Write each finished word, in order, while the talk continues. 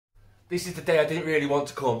This is the day I didn't really want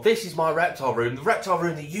to come. This is my reptile room, the reptile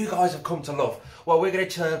room that you guys have come to love. Well, we're going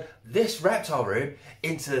to turn this reptile room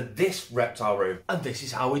into this reptile room. And this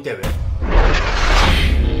is how we do it.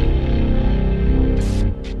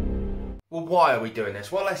 Well, why are we doing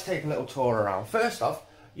this? Well, let's take a little tour around. First off,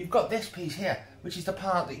 you've got this piece here, which is the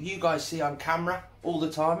part that you guys see on camera all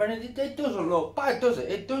the time. And it doesn't look bad, does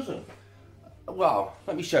it? It doesn't. Well,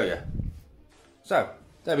 let me show you. So,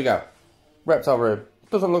 there we go. Reptile room.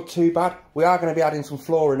 Doesn't look too bad. We are going to be adding some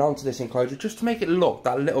flooring onto this enclosure just to make it look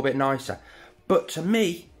that little bit nicer. But to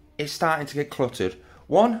me, it's starting to get cluttered.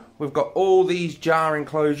 One, we've got all these jar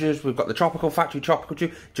enclosures. We've got the tropical factory, tropical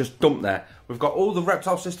tube, just dumped there. We've got all the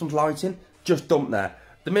reptile systems lighting, just dumped there.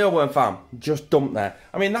 The mealworm farm, just dumped there.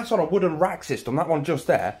 I mean, that's on a wooden rack system, that one just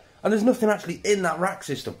there. And there's nothing actually in that rack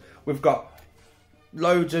system. We've got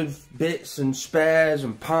loads of bits and spares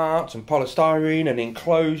and parts and polystyrene and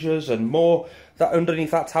enclosures and more. That underneath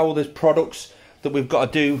that towel there's products that we've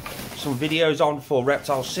got to do some videos on for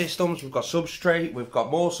reptile systems. We've got substrate, we've got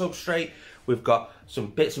more substrate, we've got some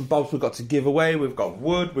bits and bobs we've got to give away, we've got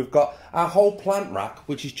wood, we've got our whole plant rack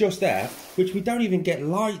which is just there, which we don't even get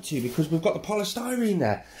light to because we've got the polystyrene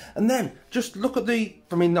there. And then just look at the,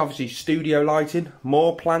 I mean obviously studio lighting,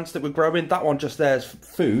 more plants that we're growing. That one just there's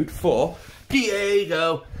food for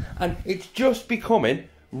Diego, and it's just becoming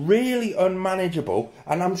really unmanageable,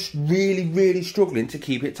 and I'm really struggling to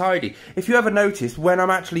keep it tidy. If you ever noticed, when I'm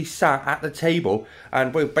actually sat at the table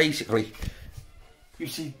and we're basically, you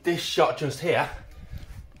see this shot just here,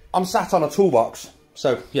 I'm sat on a toolbox.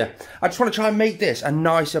 So yeah, I just want to try and make this a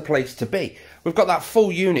nicer place to be. We've got that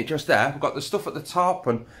full unit just there. We've got the stuff at the top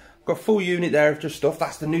and got a full unit there of just stuff.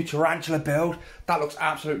 That's the new tarantula build. That looks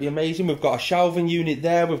absolutely amazing. We've got a shelving unit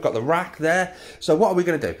there. We've got the rack there. So what are we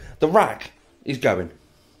going to do? The rack is going.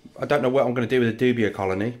 I don't know what I'm going to do with the dubia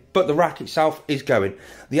colony, but the rack itself is going.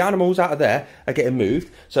 The animals out of there are getting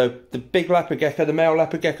moved. So the big leopard gecko, the male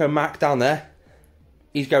leopard gecko Mac down there,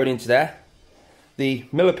 he's going into there. The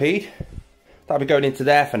millipede, that'll be going into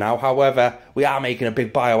there for now. However, we are making a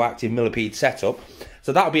big bioactive millipede setup.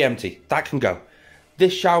 So that'll be empty. That can go.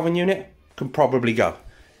 This shelving unit can probably go.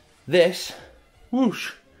 This,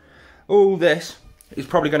 whoosh, all this is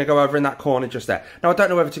probably going to go over in that corner just there. Now I don't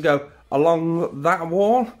know whether to go along that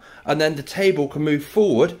wall and then the table can move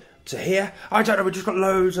forward to here. I don't know, we've just got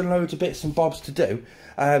loads and loads of bits and bobs to do.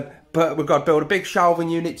 But we've got to build a big shelving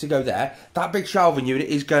unit to go there. That big shelving unit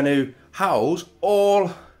is going to house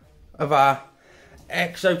all of our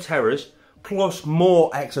exoterras plus more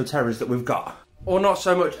exoterras that we've got. Or not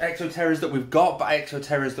so much exoterras that we've got, but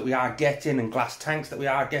exoterras that we are getting and glass tanks that we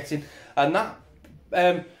are getting. And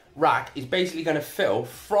that rack is basically going to fill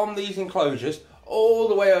from these enclosures all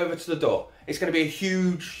the way over to the door. It's going to be a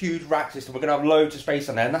huge rack system. We're going to have loads of space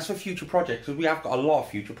on there, and that's for future projects, because we have got a lot of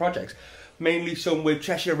future projects. Mainly some with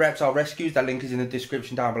Cheshire Reptile Rescues. That link is in the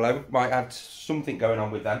description down below. We might have something going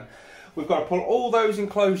on with them. We've got to pull all those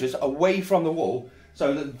enclosures away from the wall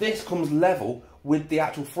so that this comes level with the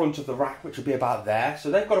actual front of the rack, which will be about there. So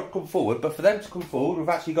they've got to come forward, but for them to come forward, we've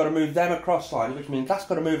actually got to move them across slightly, which means that's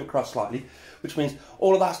got to move across slightly, which means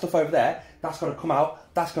all of that stuff over there, that's got to come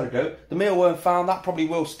out, that's got to go. The mealworm farm, that probably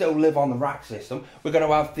will still live on the rack system. We're going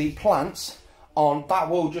to have the plants on that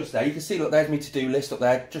wall just there. You can see, look, there's my to-do list up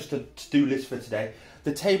there, just a to-do list for today.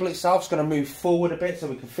 The table itself is going to move forward a bit so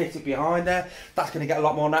we can fit it behind there. That's going to get a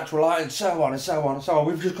lot more natural light, and so on and so on and so on.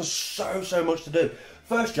 We've just got so much to do.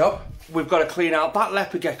 First job, we've got to clean out that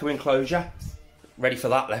leopard gecko enclosure. Ready for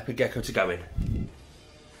that leopard gecko to go in.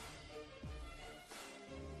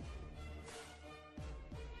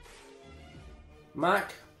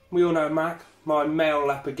 Mac, we all know Mac, my male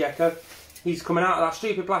leopard gecko. He's coming out of that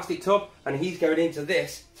stupid plastic tub and he's going into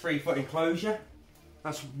this 3-foot enclosure.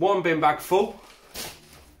 That's one bin bag full.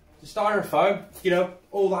 The styrofoam, you know,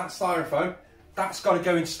 all that styrofoam, that's got to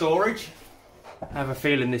go in storage. I have a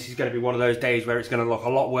feeling this is going to be one of those days where it's going to look a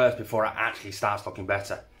lot worse before it actually starts looking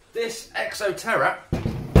better. This exoterra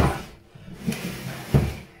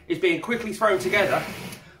is being quickly thrown together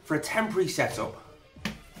for a temporary setup.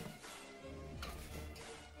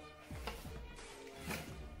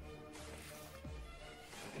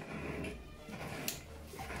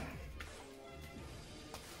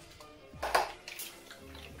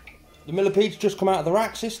 The millipede's just come out of the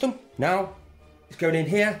rack system. Now, it's going in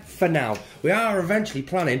here for now. We are eventually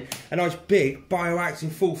planning a nice big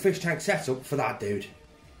bioactive full fish tank setup for that dude.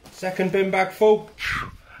 Second bin bag full.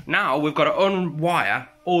 Now we've got to unwire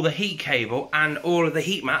all the heat cable and all of the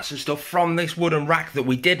heat mats and stuff from this wooden rack that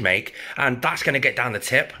we did make, and that's going to get down the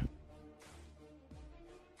tip.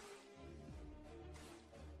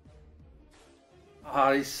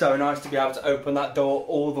 Oh, it's so nice to be able to open that door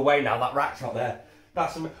all the way now. That rack's not there.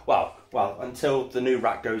 That's well, until the new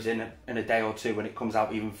rack goes in a day or two when it comes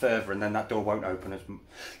out even further, and then that door won't open.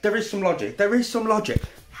 There is some logic. There is some logic.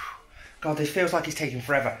 God, this feels like it's taking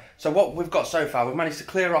forever. So what we've got so far, we've managed to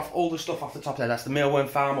clear off all the stuff off the top there. That's the mealworm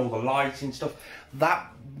farm, all the lighting stuff. That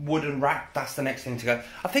wooden rack, that's the next thing to go.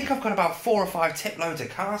 I think I've got about 4 or 5 tip loads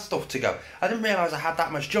of car stuff to go. I didn't realise I had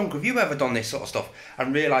that much junk. Have you ever done this sort of stuff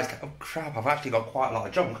and realised, oh crap, I've actually got quite a lot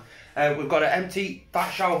of junk? We've got to empty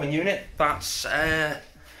that shelving unit. That's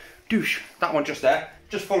douche. That one just there,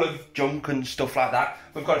 just full of junk and stuff like that.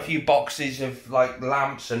 We've got a few boxes of like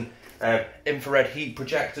lamps and infrared heat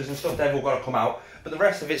projectors and stuff. They've all got to come out, but the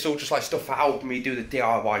rest of it's all just like stuff for helping me do the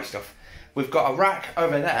DIY stuff. We've got a rack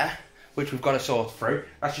over there which we've got to sort through.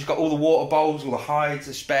 That's just got all the water bowls, all the hides,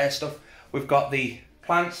 the spare stuff. We've got the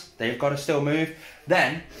plants, they've got to still move.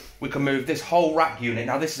 Then we can move this whole rack unit.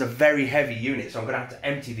 Now this is a very heavy unit, so I'm going to have to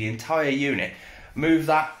empty the entire unit, move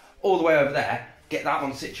that all the way over there, get that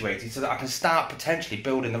one situated so that I can start potentially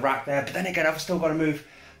building the rack there. But then again, I've still got to move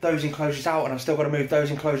those enclosures out, and I've still got to move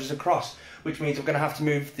those enclosures across, which means I'm going to have to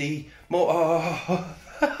move the more...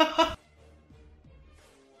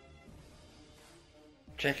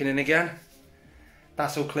 Checking in again.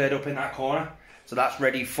 That's all cleared up in that corner, so that's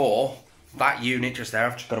ready for that unit just there.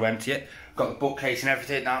 I've just got to empty it. Got the bookcase and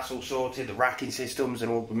everything, that's all sorted. The racking systems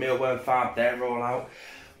and all the mealworm farm, they're all out.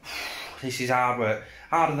 This is hard work,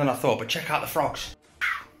 harder than I thought, but check out the frogs.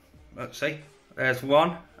 Let's see, there's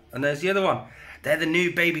one and there's the other one. They're the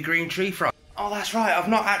new baby green tree frogs. Oh, that's right, I've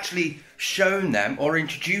not actually shown them or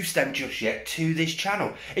introduced them just yet to this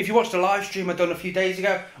channel. If you watched the live stream I done a few days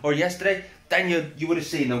ago or yesterday, then you would have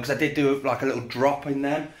seen them, because I did do like a little drop in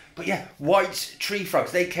them. But yeah, white tree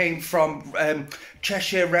frogs, they came from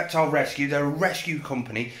Cheshire Reptile Rescue. They're a rescue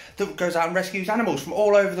company that goes out and rescues animals from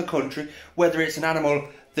all over the country, whether it's an animal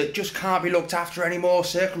that just can't be looked after anymore,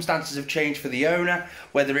 circumstances have changed for the owner,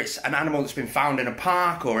 whether it's an animal that's been found in a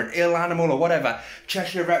park or an ill animal or whatever.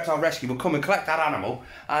 Cheshire Reptile Rescue will come and collect that animal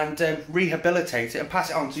and rehabilitate it and pass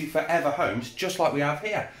it on to forever homes, just like we have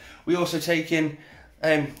here. We also take in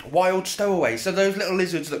wild stowaways, so those little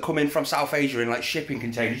lizards that come in from South Asia in like shipping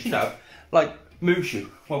containers, you know, like Mushu.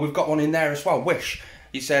 Well, we've got one in there as well, Wish.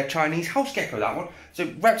 It's a Chinese house gecko, that one.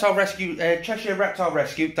 So Reptile Rescue, Cheshire Reptile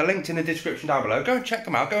Rescue, they're linked in the description down below. Go and check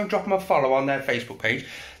them out, go and drop them a follow on their Facebook page.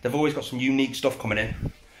 They've always got some unique stuff coming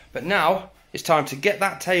in. But now it's time to get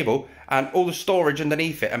that table and all the storage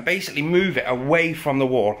underneath it and basically move it away from the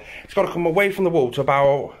wall. It's got to come away from the wall to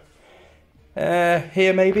about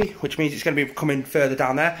here maybe, which means it's going to be coming further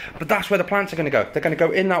down there, but that's where the plants are going to go. They're going to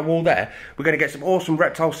go in that wall there. We're going to get some awesome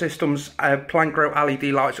reptile systems, plant grow LED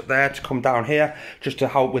lights up there to come down here just to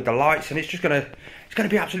help with the lights, and it's going to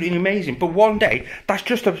be absolutely amazing. But one day that's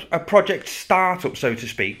just a project startup, so to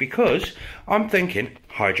speak, because I'm thinking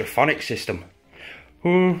hydroponic system.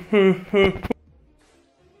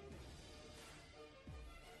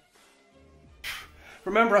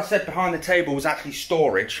 Remember I said behind the table was actually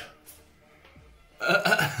storage?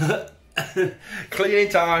 Cleaning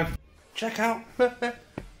time. Check out.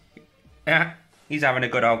 Yeah, he's having a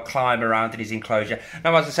good old climb around in his enclosure.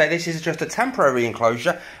 Now, as I say, this is just a temporary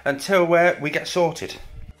enclosure until we get sorted.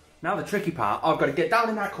 Now the tricky part, I've got to get down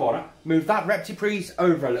in that corner, move that Reptifiles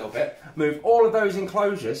over a little bit, move all of those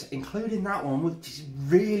enclosures, including that one, which is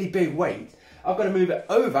really big weight. I've got to move it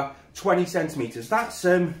over 20 centimetres. That's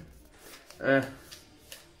that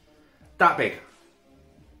big.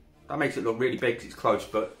 That makes it look really big because it's close,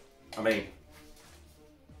 but I mean,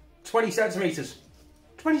 20 centimetres.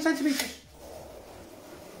 20 centimetres.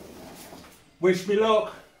 Wish me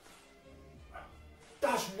luck.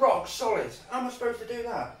 That's rock solid. How am I supposed to do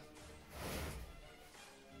that?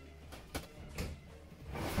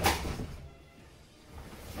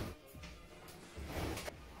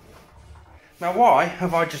 Now why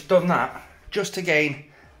have I just done that? Just to gain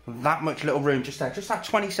that much little room just there. Just that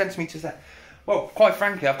 20 centimetres there. Well, quite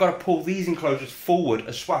frankly, I've got to pull these enclosures forward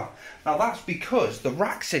as well. Now that's because the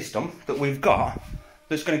rack system that we've got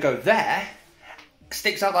that's going to go there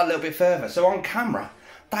sticks out that little bit further. So on camera,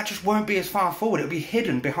 that just won't be as far forward. It'll be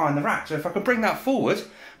hidden behind the rack. So if I can bring that forward,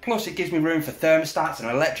 plus it gives me room for thermostats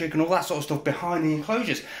and electric and all that sort of stuff behind the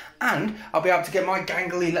enclosures. And I'll be able to get my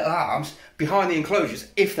gangly little arms behind the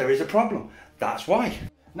enclosures if there is a problem. That's why.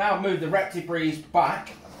 Now move the Reptifiles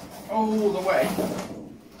back all the way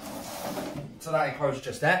to that enclosure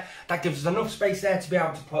just there. That gives us enough space there to be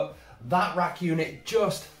able to put that rack unit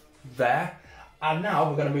just there. And now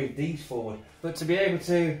we're going to move these forward. But to be able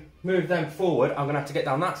to move them forward, I'm going to have to get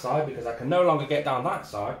down that side because I can no longer get down that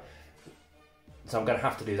side. So I'm going to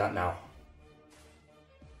have to do that now.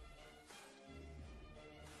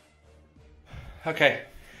 okay,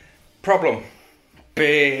 problem.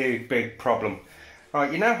 Big problem.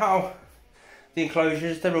 Right, you know how the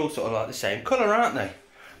enclosures, they're all sort of like the same colour, aren't they?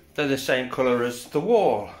 They're the same colour as the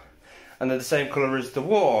wall. And they're the same colour as the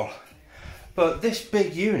wall. But this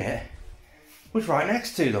big unit was right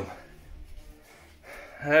next to them.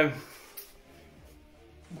 I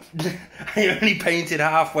only painted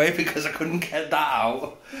halfway because I couldn't get that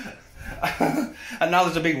out. And now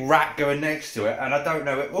there's a big rat going next to it and I don't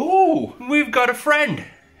know it. Ooh, we've got a friend.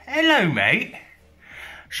 Hello, mate.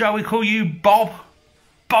 Shall we call you Bob?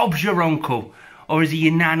 Bob's your uncle. Or is he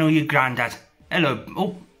your nan or your granddad? Hello.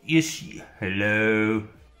 Oh, yes. Hello.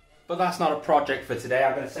 But that's not a project for today.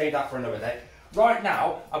 I'm going to save that for another day. Right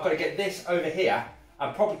now, I've got to get this over here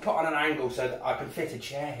and probably put on an angle so that I can fit a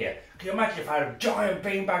chair here. Can you imagine if I had a giant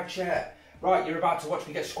beanbag chair? Right, you're about to watch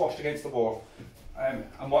me get squashed against the wall.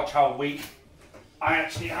 And watch how weak I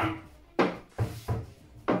actually am.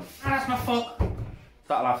 That's my foot.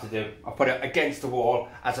 That'll have to do. I'll put it against the wall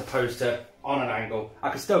as opposed to on an angle. I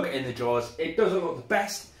can still get in the drawers. It doesn't look the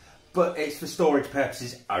best, but it's for storage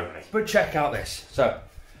purposes only. But check out this. So,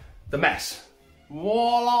 the mess.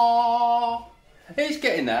 Voila! It's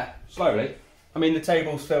getting there, slowly. I mean, the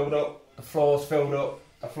table's filled up, the floor's filled up,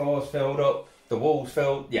 the floor's filled up, the wall's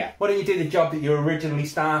filled, yeah. Why don't you do the job that you originally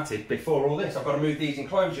started before all this? I've got to move these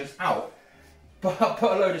enclosures out, but I'll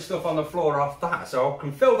put a load of stuff on the floor off that, so I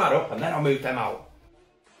can fill that up and then I'll move them out.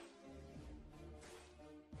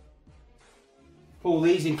 Pull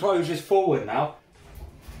these enclosures forward now.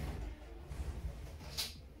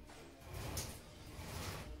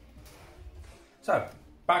 So,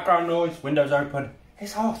 background noise, windows open,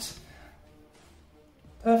 it's hot.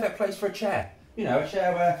 Perfect place for a chair. You know, a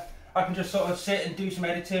chair where I can just sort of sit and do some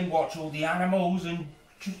editing, watch all the animals and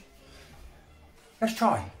just... Let's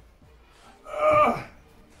try. Ugh.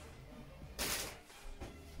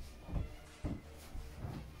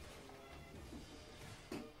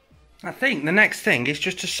 I think the next thing is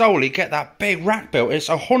just to solely get that big rack built. It's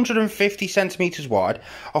 150 centimetres wide,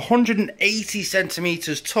 180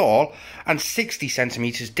 centimetres tall and 60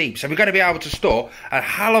 centimetres deep. So we're going to be able to store a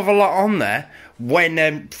hell of a lot on there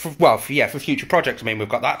when, for future projects. I mean, we've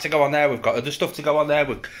got that to go on there, we've got other stuff to go on there,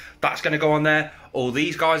 that's going to go on there, all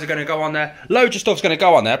these guys are going to go on there, loads of stuff's going to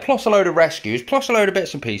go on there, plus a load of rescues, plus a load of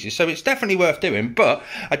bits and pieces. So it's definitely worth doing, but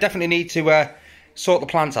I definitely need to sort the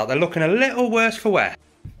plants out. They're looking a little worse for wear.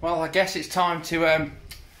 Well, I guess it's time to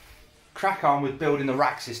crack on with building the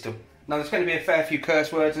rack system. Now, there's going to be a fair few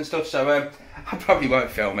curse words and stuff, so I probably won't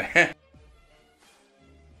film it.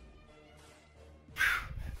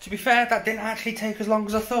 To be fair, that didn't actually take as long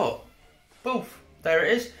as I thought. Boof, there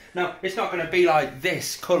it is. Now, it's not going to be like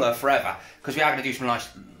this colour forever, because we are going to do some nice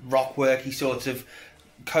rock worky sort of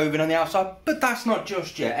coving on the outside, but that's not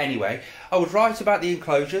just yet anyway. I was right about the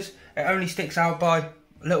enclosures. It only sticks out by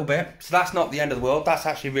a little bit, so that's not the end of the world. That's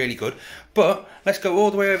actually really good. But let's go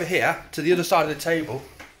all the way over here to the other side of the table.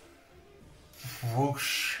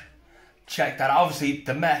 Whoosh. Check that out. Obviously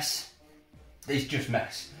the mess is just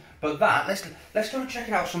mess, but that, let's go and check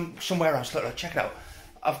it out somewhere else. Look, check it out.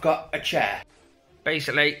 I've got a chair.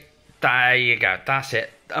 Basically, there you go, that's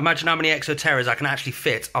it. Imagine how many exoterras I can actually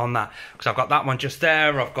fit on that, because I've got that one just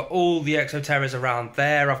there, I've got all the exoterras around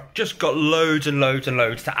there, I've just got loads and loads and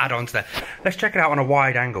loads to add on to there. Let's check it out on a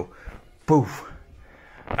wide angle. Boof.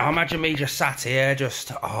 Now imagine me just sat here,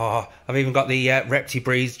 I've even got the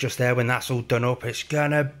Reptifiles just there when that's all done up. It's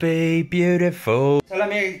gonna be beautiful. So let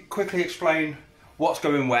me quickly explain what's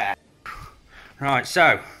going where. Right,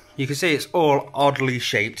 so you can see it's all oddly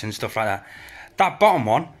shaped and stuff like that. That bottom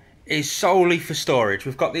one is solely for storage.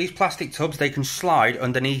 We've got these plastic tubs, they can slide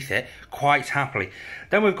underneath it quite happily.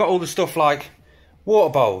 Then we've got all the stuff like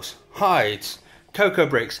water bowls, hides, cocoa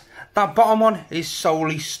bricks. That bottom one is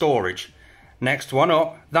solely storage. Next one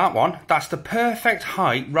up, that one, that's the perfect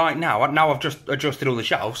height right now. Now I've just adjusted all the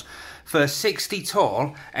shelves for 60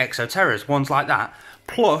 tall exoterras, ones like that,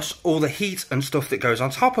 plus all the heat and stuff that goes on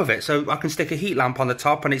top of it. So I can stick a heat lamp on the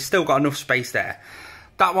top and it's still got enough space there.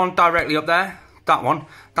 That one directly up there, that one,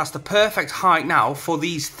 that's the perfect height now for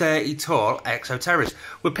these 30 tall exoterras.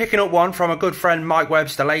 We're picking up one from a good friend, Mike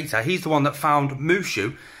Webster, later. He's the one that found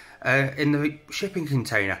Mushu in the shipping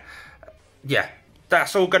container. Yeah,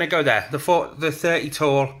 that's all going to go there, the 30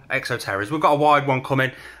 tall exoterras. We've got a wide one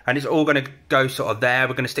coming and it's all going to go sort of there.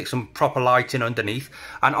 We're going to stick some proper lighting underneath.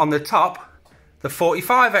 And on the top, the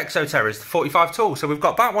 45 exoterras, the 45 tall. So we've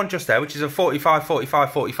got that one just there, which is a 45,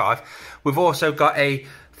 45, 45. We've also got a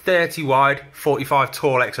 30 wide, 45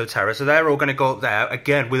 tall exoterra, so they're all going to go up there,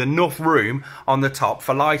 again, with enough room on the top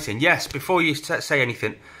for lighting. Yes, before you say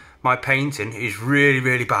anything, my painting is really,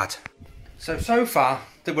 really bad. So far,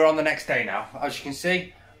 that we're on the next day now. As you can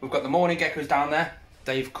see, we've got the morning geckos down there.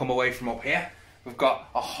 They've come away from up here. We've got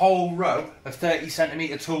a whole row of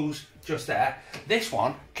 30cm tools just there. This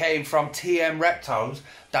one came from Reptiles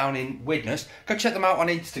down in Widnes. Go check them out on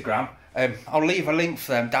Instagram. I'll leave a link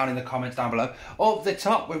for them down in the comments down below. Up the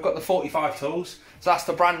top, we've got the 45 tools. So that's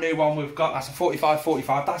the brand new one we've got. That's a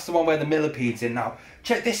 45. That's the one where the millipede's in now.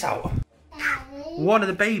 Check this out. One of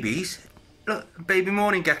the babies, look, baby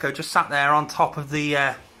morning gecko just sat there on top of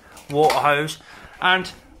the water hose.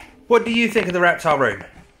 And what do you think of the reptile room?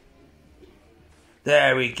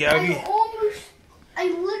 There we go. I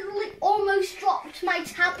literally almost dropped my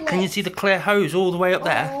tablet. Can you see the clear hose all the way up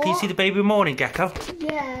there? Can you see the baby morning gecko?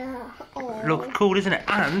 Yeah. Looks cool, isn't it?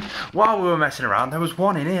 And while we were messing around, there was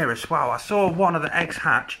one in here as well. I saw one of the eggs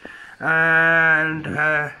hatch, and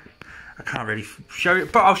I can't really show you,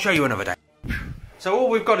 but I'll show you another day. So all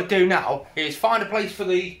we've got to do now is find a place for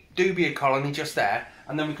the dubia colony just there,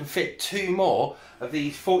 and then we can fit 2 more of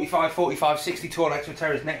these 45, 60 tall exo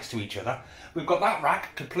terras next to each other. We've got that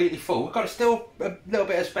rack completely full. We've got still a little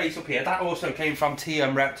bit of space up here. That also came from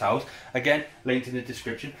Reptiles. Again, linked in the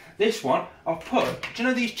description. This one, I'll put, do you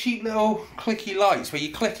know these cheap little clicky lights where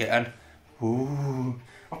you click it and, ooh,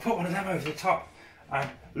 I'll put one of them over the top. And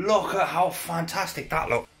look at how fantastic that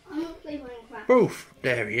looks. I'm not playing Minecraft. Oof,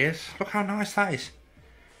 there he is. Look how nice that is.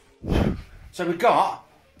 So we got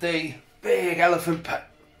the big elephant pet.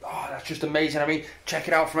 Oh, that's just amazing. I mean, check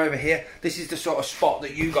it out from over here. This is the sort of spot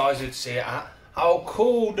that you guys would see it at. How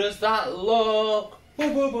cool does that look?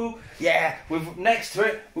 Boo, boo, boo. Yeah, next to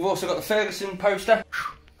it, we've also got the Ferguson poster.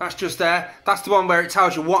 That's just there. That's the one where it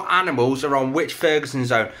tells you what animals are on which Ferguson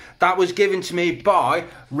zone. That was given to me by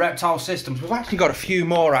Reptile Systems. We've actually got a few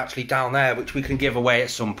more actually down there which we can give away at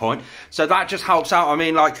some point. So that just helps out. I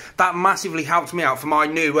mean, like, that massively helped me out for my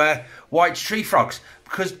new white tree frogs.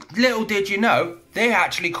 Because little did you know, they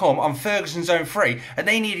actually come on Ferguson Zone 3 and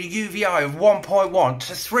they need a UVI of 1.1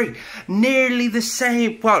 to 3. Nearly the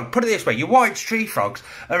same, well, put it this way, your white tree frogs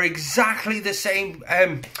are exactly the same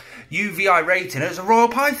UVI rating as a royal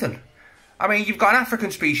python. I mean, you've got an African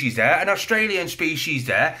species there, an Australian species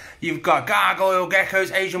there, you've got gargoyle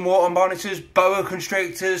geckos, Asian water monitors, boa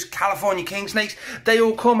constrictors, California king snakes. They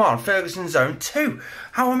all come on Ferguson Zone 2.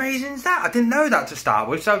 How amazing is that? I didn't know that to start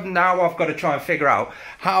with, so now I've got to try and figure out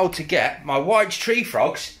how to get my white tree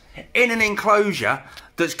frogs in an enclosure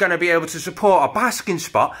that's going to be able to support a basking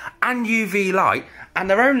spot and UV light. And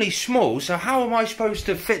they're only small, so how am I supposed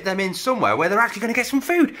to fit them in somewhere where they're actually going to get some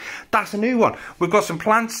food? That's a new one. We've got some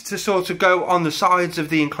plants to sort of go on the sides of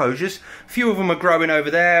the enclosures. A few of them are growing over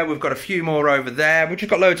there. We've got a few more over there. We've just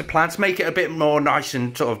got loads of plants. Make it a bit more nice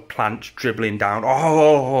and sort of plants dribbling down.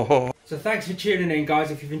 Oh. So thanks for tuning in,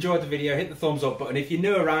 guys. If you've enjoyed the video, hit the thumbs up button. If you're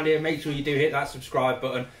new around here, make sure you do hit that subscribe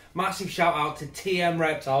button. Massive shout out to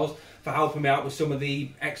Reptiles for helping me out with some of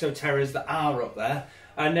the exo terras that are up there.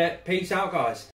 And peace out, guys.